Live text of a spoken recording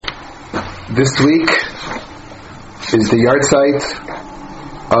This week is the yahrzeit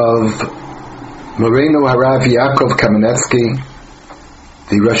of Moreno Harav Yaakov Kamenetsky,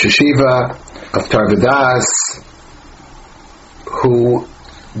 the Rosh Yeshiva of Tarvadas, who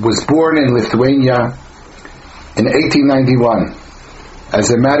was born in Lithuania in 1891.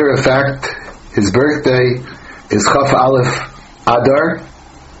 As a matter of fact, his birthday is Chaf Aleph Adar,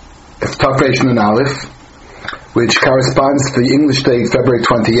 Tafresh Nun Aleph, which corresponds to the English date February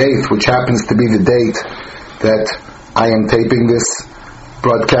 28th, which happens to be the date that I am taping this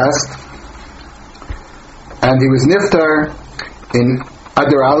broadcast. And he was Niftar in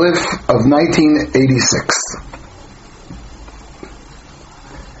Adar Aleph of 1986.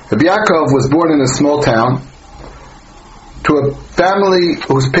 Rabbi Yaakov was born in a small town to a family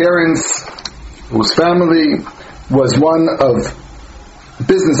whose family was one of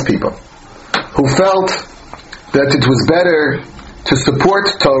business people who felt that it was better to support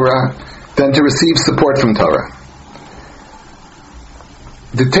Torah than to receive support from Torah.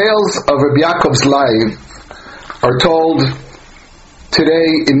 Details of Rabbi Yaakov's life are told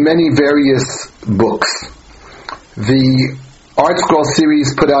today in many various books. The Art Scroll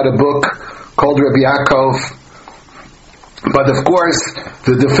series put out a book called Rabbi Yaakov, but of course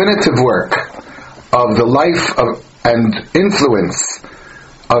the definitive work of the life and influence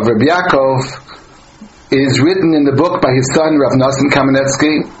of Rabbi Yaakov is written in the book by his son Rav Nosson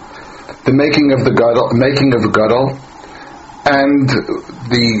Kamenetsky, The Making of Gadol, and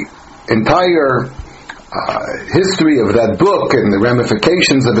the entire history of that book and the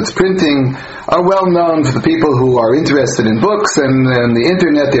ramifications of its printing are well known for the people who are interested in books, and on the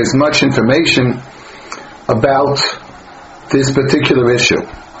internet there's much information about this particular issue.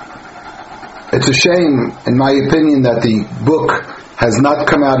 It's a shame, in my opinion, that the book has not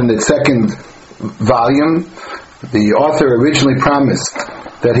come out in its second volume. The author originally promised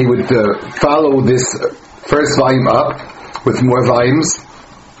that he would follow this first volume up with more volumes.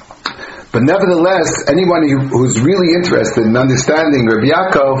 But nevertheless, anyone who's really interested in understanding Rabbi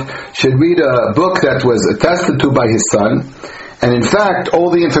Yaakov should read a book that was attested to by his son. And in fact, all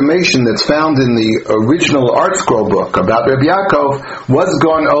the information that's found in the original Art Scroll book about Rabbi Yaakov was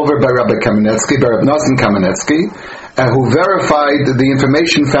gone over by Rabbi Kamenetsky, by Rav Nosson Kamenetsky, who verified the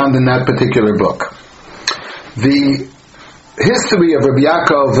information found in that particular book. The history of Rabbi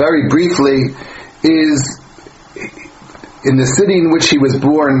Yaakov, very briefly, is in the city in which he was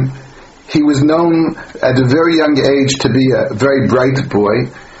born. He was known at a very young age to be a very bright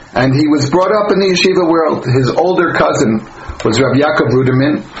boy, and he was brought up in the yeshiva world. His older cousin was Rabbi Yaakov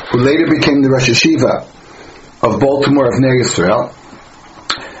Ruderman, who later became the Rosh Yeshiva of Baltimore of Ner Yisrael.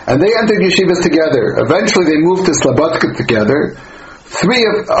 And they entered yeshivas together. Eventually they moved to Slobodka together. Three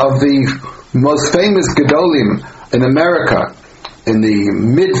of the most famous Gedolim in America in the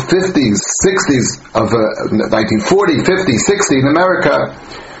mid-50s, 60s of 1940, 50, 60 in America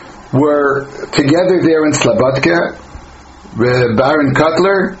were together there in Slobodka. Baron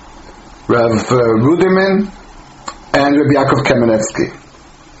Cutler, Rav Ruderman, and Rabbi Yaakov Kamenetsky.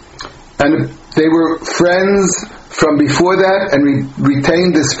 And they were friends from before that, and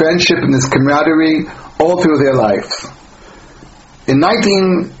retained this friendship and this camaraderie all through their lives. In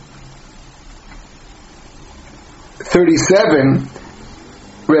 1937,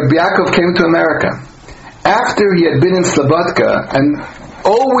 Rabbi Yaakov came to America. After he had been in Slobodka and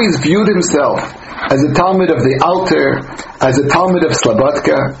always viewed himself as a Talmud of the Alter, as a Talmud of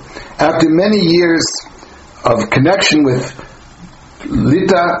Slobodka, after many years of connection with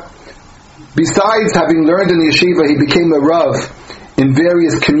Lita, besides having learned in the yeshiva, he became a Rav in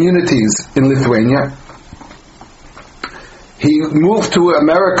various communities in Lithuania. He moved to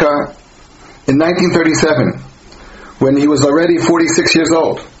America in 1937, when he was already 46 years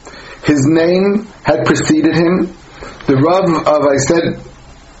old. His name had preceded him, the Rav of, I said,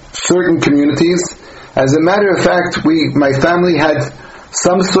 certain communities. As a matter of fact, my family had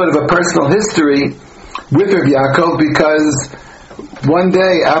some sort of a personal history with Rabbi Yaakov, because one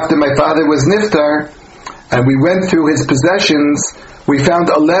day after my father was Niftar, and we went through his possessions, we found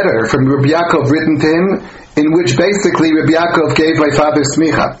a letter from Rabbi Yaakov written to him, in which basically Rabbi Yaakov gave my father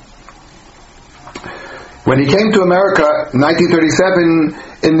smicha. When he came to America in 1937,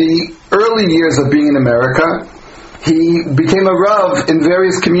 in the early years of being in America, he became a Rav in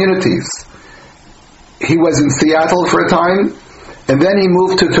various communities. He was in Seattle for a time, and then he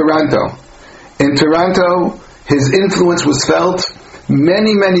moved to Toronto. In Toronto, his influence was felt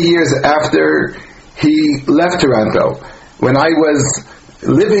many, many years after he left Toronto. When I was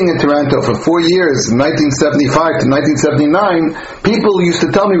living in Toronto for 4 years, 1975 to 1979, people used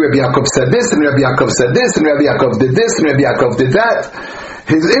to tell me Rabbi Yaakov said this, and Rabbi Yaakov said this, and Rabbi Yaakov did this, and Rabbi Yaakov did that.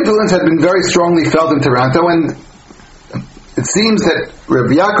 His influence had been very strongly felt in Toronto, and it seems that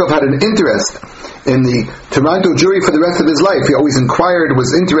Rabbi Yaakov had an interest in the Toronto Jewry for the rest of his life. He always inquired,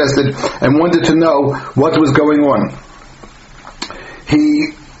 was interested, and wanted to know what was going on.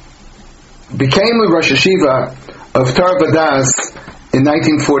 He became a Rosh Yeshiva of Tar Vadas in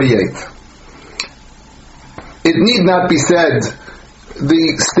 1948. It need not be said,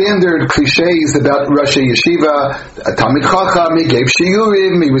 the standard cliches about Rosh Yeshiva, Talmid Chacham, he gave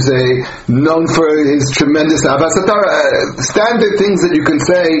shiurim, he was known for his tremendous Avas Torah, standard things that you can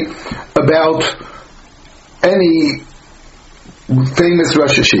say about any famous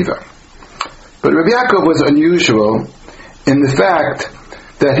Rosh Yeshiva. But Rabbi Yaakov was unusual in the fact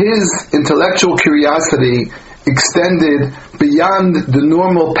that his intellectual curiosity extended beyond the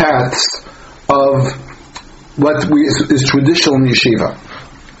normal paths of what is traditional in yeshiva.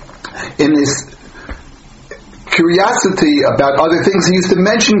 In his curiosity about other things, he used to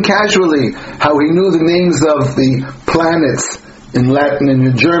mention casually how he knew the names of the planets in Latin and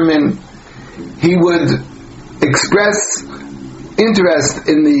in German. He would express interest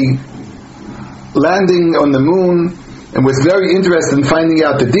in the landing on the moon and was very interested in finding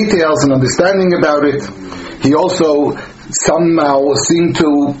out the details and understanding about it. He also somehow seemed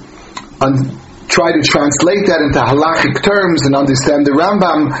to try to translate that into halachic terms and understand the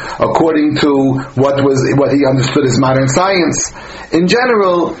Rambam according to what he understood as modern science. In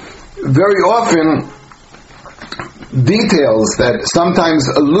general, very often details that sometimes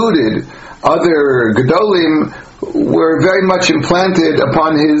eluded other Gedolim were very much implanted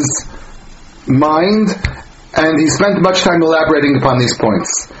upon his mind, and he spent much time elaborating upon these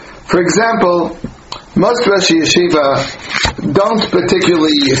points. For example, most Rosh Yeshiva don't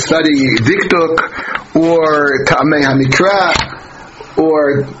particularly study Diktuk or Ta'amei HaMikra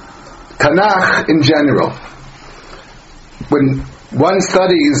or Tanakh in general. When one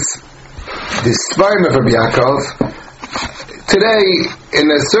studies the Sfarim of Rabbi Yaakov, today,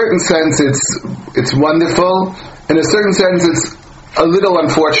 in a certain sense, it's wonderful. In a certain sense, it's a little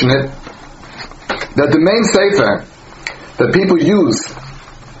unfortunate that the main sefer that people use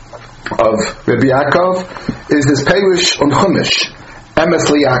of Rabbi Yaakov is his Perush on Chumash, Emes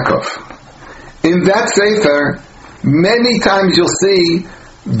LiYaakov. In that sefer, many times you'll see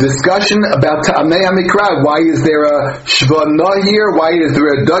discussion about Ta'amei HaMikra. Why is there a Shvana here? Why is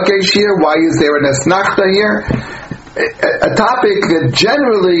there a Dagesh here? Why is there an Esnachta here? A topic that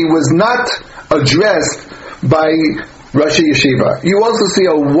generally was not addressed by Rosh Yeshiva. You also see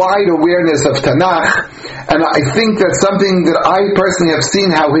a wide awareness of Tanakh, and I think that's something that I personally have seen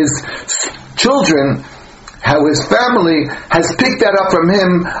how his children, how his family has picked that up from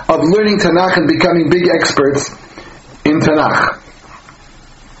him of learning Tanakh and becoming big experts in Tanakh.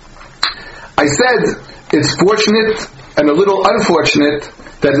 I said it's fortunate and a little unfortunate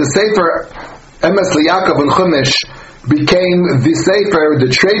that the Sefer Emes LiYaakov and Chumash became the Sefer, the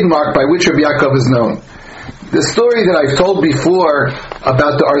trademark by which Rabbi Yaakov is known. The story that I've told before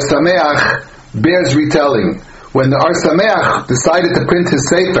about the Ar Sameach bears retelling. When the Ar Sameach decided to print his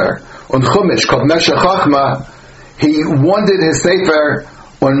Sefer on Chumash called Meshech Chochmah, he wanted his Sefer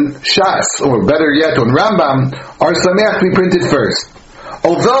on Shas, or better yet on Rambam, Ar Sameach to be printed first.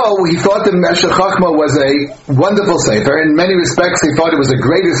 Although he thought that Meshech Chochmah was a wonderful Sefer, in many respects he thought it was a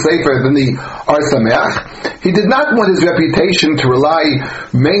greater Sefer than the Ar Sameach, he did not want his reputation to rely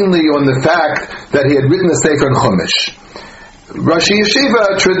mainly on the fact that he had written a Sefer in Chumash. Rosh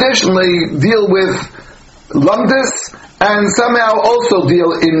Yeshiva traditionally deal with Lamdis and somehow also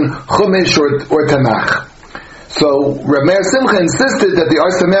deal in Chumash or Tanakh. So Reb Meir Simcha insisted that the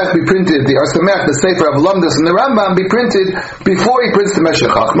Ar Sameach be printed, the Ar Sameach, the Sefer of Lamdus and the Rambam, be printed before he prints the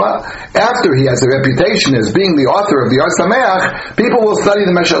Meshech Chochmah. After he has a reputation as being the author of the Ar Sameach, people will study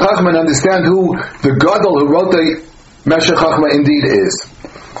the Meshech Chochmah and understand who the Gadol who wrote the Meshech Chochmah indeed is.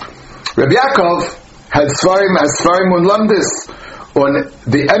 Rabbi Yaakov had Sfarim as Sfarim on Lamdus. On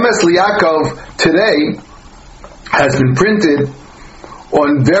the Emes LiYaakov today has been printed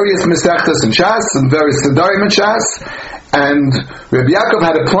on various Mesechtas and Shas, and various Sedarim and Shas, and Rabbi Yaakov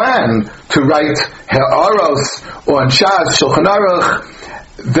had a plan to write Ha'aros on Shas, Shulchan Aruch,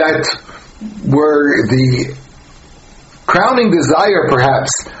 that were the crowning desire,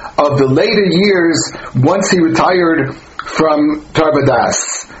 perhaps, of the later years once he retired from Tar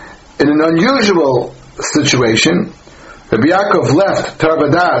Vadas. In an unusual situation, Rabbi Yaakov left Tar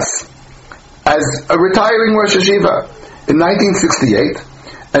Vadas as a retiring Rosh Yeshiva in 1968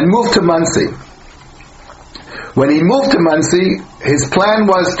 and moved to Monsey. When he moved to Monsey, his plan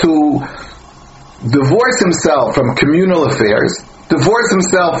was to divorce himself from communal affairs, divorce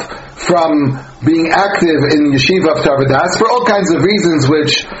himself from being active in Yeshiva of Tarvadas for all kinds of reasons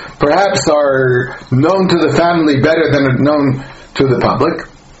which perhaps are known to the family better than are known to the public.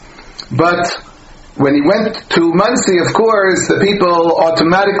 But when he went to Monsey, of course, the people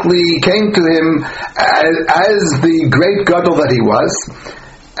automatically came to him as the great gadol that he was,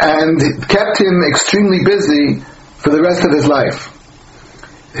 and kept him extremely busy for the rest of his life.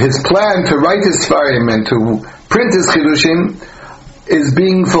 His plan to write his Sfarim and to print his Chidushim is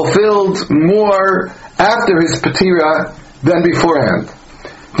being fulfilled more after his Patira than beforehand.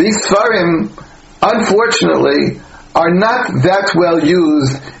 These Sfarim, unfortunately, are not that well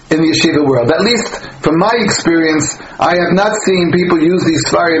used in the yeshiva world. At least from my experience, I have not seen people use these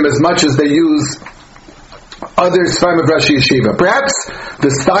Sfarim as much as they use other Sfarim of Rashi Yeshiva. Perhaps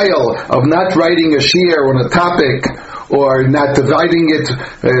the style of not writing a shiur on a topic, or not dividing it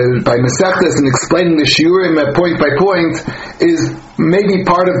by Masechtas and explaining the shiurim point by point, is maybe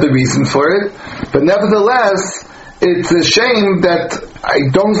part of the reason for it. But nevertheless, it's a shame that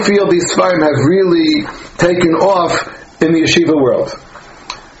I don't feel these Sfarim have really taken off in the yeshiva world.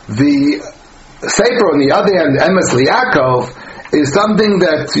 The Sefer, on the other hand, Emes Liakov, is something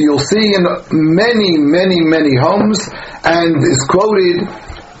that you'll see in many, many, many homes, and is quoted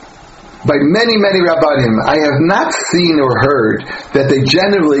by many, many Rabbanim. I have not seen or heard that they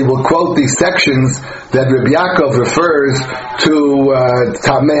generally will quote these sections that Rabbi Yaakov refers to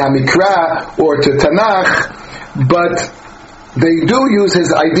Tamei HaMikra or to Tanakh, but they do use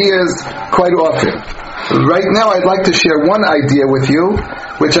his ideas quite often. Right now I'd like to share one idea with you,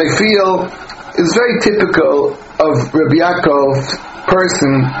 which I feel is very typical of Rabbi Yaakov's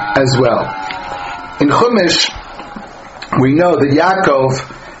person as well. In Chumash, we know that Yaakov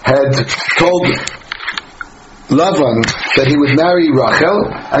had told Lavan that he would marry Rachel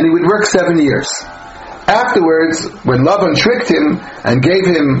and he would work 7 years. Afterwards, when Lavan tricked him and gave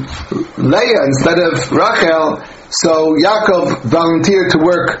him Leah instead of Rachel, so Yaakov volunteered to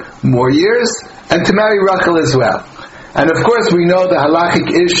work more years and to marry Rachel as well. And of course we know the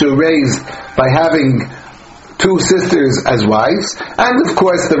halachic issue raised by having two sisters as wives, and of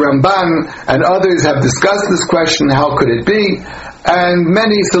course the Ramban and others have discussed this question, how could it be, and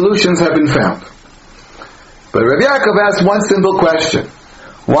many solutions have been found. But Rabbi Yaakov asked one simple question: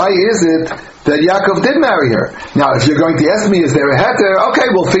 why is it that Yaakov did marry her? Now, if you're going to ask me, is there a heter? Okay,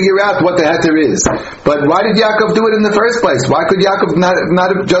 we'll figure out what the heter is. But why did Yaakov do it in the first place? Why could Yaakov not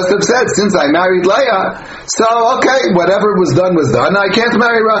have just have said, since I married Leah, so okay, whatever was done, I can't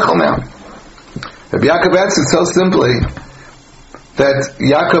marry Rachel now? Rabbi Yaakov answered so simply that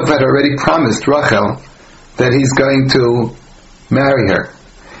Yaakov had already promised Rachel that he's going to marry her.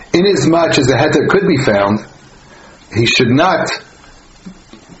 Inasmuch as a heter could be found, he should not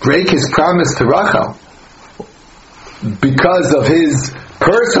break his promise to Rachel because of his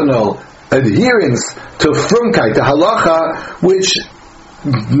personal adherence to frumkeit, the halacha, which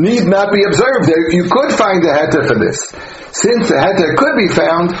need not be observed. You could find a heter for this. Since the heter could be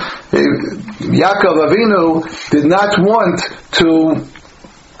found, Yaakov Avinu did not want to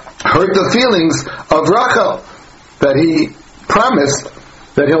hurt the feelings of Rachel that he promised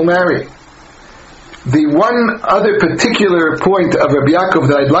that he'll marry. The one other particular point of Rabbi Yaakov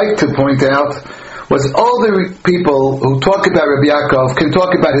that I'd like to point out was all the people who talk about Rabbi Yaakov can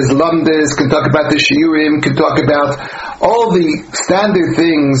talk about his lumdis, can talk about the shiurim, can talk about all the standard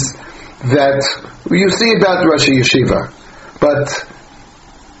things that you see about Rosh Yeshiva. But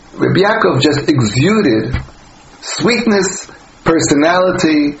Rabbi Yaakov just exuded sweetness,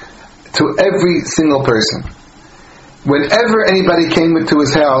 personality to every single person. Whenever anybody came to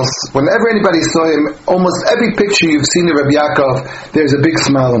his house, whenever anybody saw him, almost every picture you've seen of Rabbi Yaakov, there's a big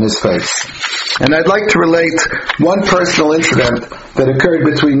smile on his face. And I'd like to relate one personal incident that occurred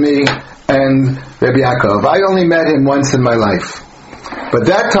between me and Rabbi Yaakov. I only met him once in my life. But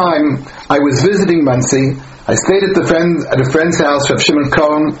that time, I was visiting Monsey. I stayed at a friend's house, Rav Shimon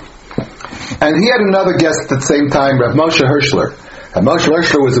Cohen, and he had another guest at the same time, Rav Moshe Hirschler. Moshe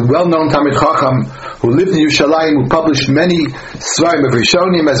Hirschler was a well-known Talmid Chacham who lived in Yerushalayim, who published many Svarim of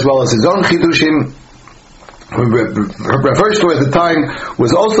Rishonim as well as his own Chidushim. Rav Hirschler at the time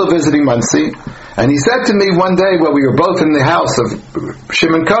was also visiting Monsey, and he said to me one day while we were both in the house of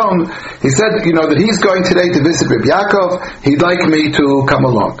Shimon Cohen, he said, that he's going today to visit Rabbi Yaakov, he'd like me to come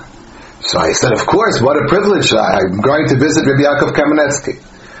along. So I said, of course, what a privilege, I'm going to visit Rabbi Yaakov Kamenetsky.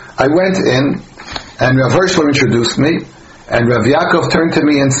 I went in, and Rav Hirschler introduced me, and Rav Yaakov turned to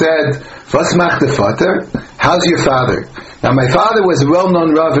me and said, "Was macht der Vater? How's your father?" Now my father was a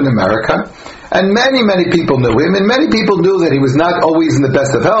well-known Rav in America, and many, many people knew him, and many people knew that he was not always in the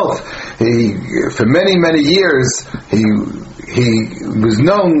best of health. For many, many years, he he was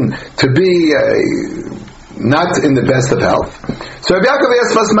known to be not in the best of health. So Rabbi Yaakov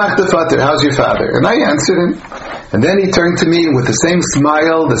asked, "Vas machta fater? How's your father?" And I answered him. And then he turned to me with the same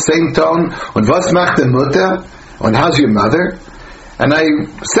smile, the same tone, "Und vas machta mutter? And how's your mother?" And I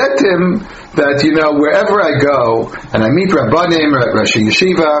said to him that, wherever I go and I meet Rabbanim or at Rosh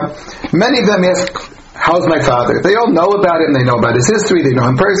Yeshiva, many of them ask, "How's my father?" They all know about him, they know about his history, they know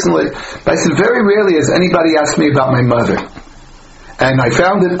him personally. But I said, very rarely has anybody asked me about my mother. And I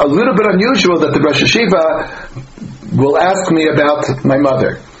found it a little bit unusual that the Rosh Yeshiva will ask me about my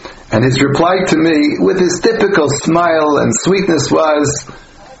mother. And his reply to me, with his typical smile and sweetness, was,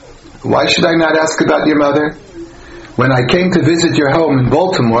 "Why should I not ask about your mother? When I came to visit your home in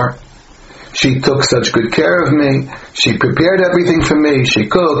Baltimore, she took such good care of me. She prepared everything for me. She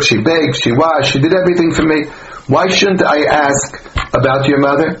cooked, she baked, she washed, she did everything for me. Why shouldn't I ask about your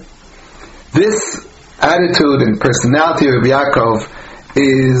mother?" This attitude and personality of Rabbi Yaakov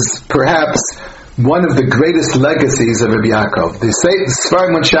is perhaps one of the greatest legacies of Rabbi Yaakov. The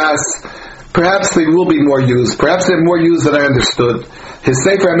Sfarim on Shas, perhaps they will be more used. Perhaps they're more used than I understood. His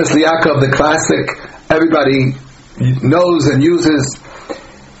Sefer Emes Yaakov, the classic, everybody knows and uses.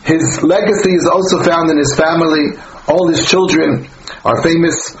 His legacy is also found in his family. All his children are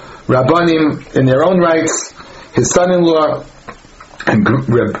famous Rabbanim in their own rights. His son-in-law and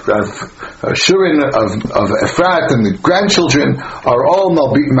Shurin of Efrat and the grandchildren are all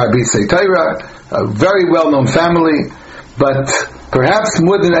Marbisei Torah, a very well-known family. But perhaps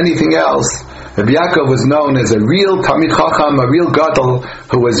more than anything else, Rabbi Yaakov was known as a real Talmid Chacham, a real Gadol,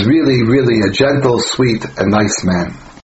 who was really, really a gentle, sweet, and nice man.